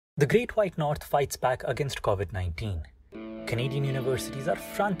The Great White North fights back against COVID-19. Canadian universities are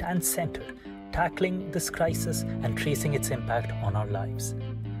front and center, tackling this crisis and tracing its impact on our lives.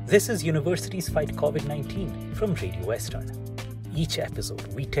 This is Universities Fight COVID-19 from Radio Western. Each episode,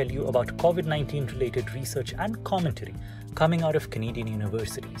 we tell you about COVID-19 related research and commentary coming out of Canadian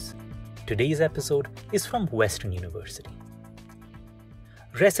universities. Today's episode is from Western University.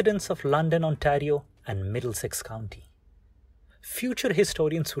 Residents of London, Ontario and Middlesex County. Future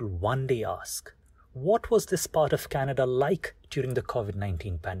historians will one day ask, what was this part of Canada like during the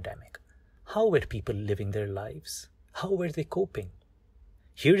COVID-19 pandemic? How were people living their lives? How were they coping?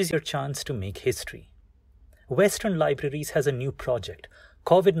 Here is your chance to make history. Western Libraries has a new project,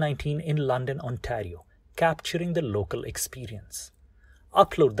 COVID-19 in London, Ontario, capturing the local experience.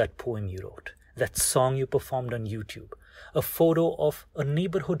 Upload that poem you wrote, that song you performed on YouTube, a photo of a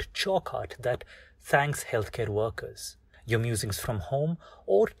neighborhood chalk art that thanks healthcare workers, your musings from home,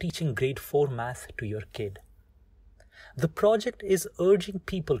 or teaching grade 4 math to your kid. The project is urging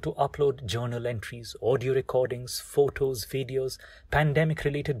people to upload journal entries, audio recordings, photos, videos,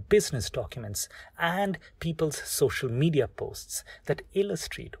 pandemic-related business documents, and people's social media posts that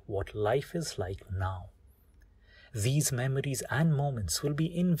illustrate what life is like now. These memories and moments will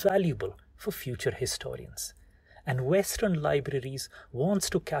be invaluable for future historians, and Western Libraries wants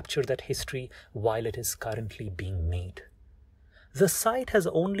to capture that history while it is currently being made. The site has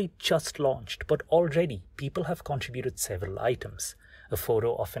only just launched, but already people have contributed several items. A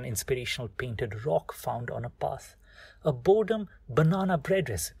photo of an inspirational painted rock found on a path, a boredom banana bread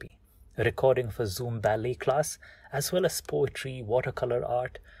recipe, a recording of a Zoom ballet class, as well as poetry, watercolor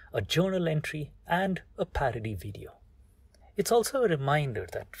art, a journal entry, and a parody video. It's also a reminder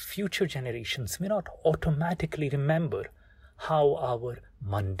that future generations may not automatically remember how our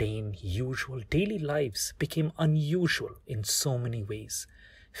mundane, usual daily lives became unusual in so many ways.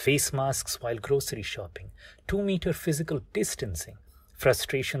 Face masks while grocery shopping, 2-meter physical distancing,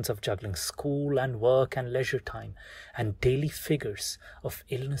 frustrations of juggling school and work and leisure time, and daily figures of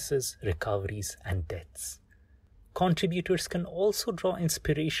illnesses, recoveries, and deaths. Contributors can also draw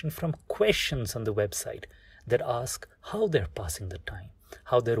inspiration from questions on the website that ask how they're passing the time,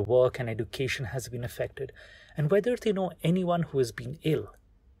 how their work and education has been affected, and whether they know anyone who has been ill,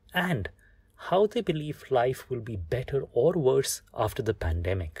 and how they believe life will be better or worse after the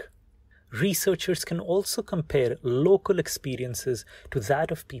pandemic. Researchers can also compare local experiences to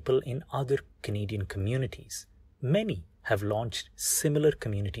that of people in other Canadian communities. Many have launched similar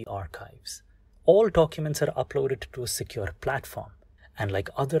community archives. All documents are uploaded to a secure platform, and like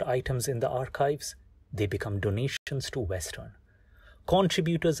other items in the archives, they become donations to Western.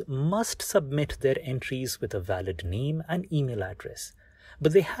 Contributors must submit their entries with a valid name and email address,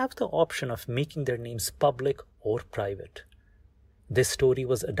 but they have the option of making their names public or private. This story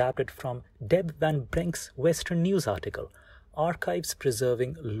was adapted from Deb Van Brink's Western News article, Archives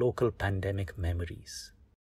Preserving Local Pandemic Memories.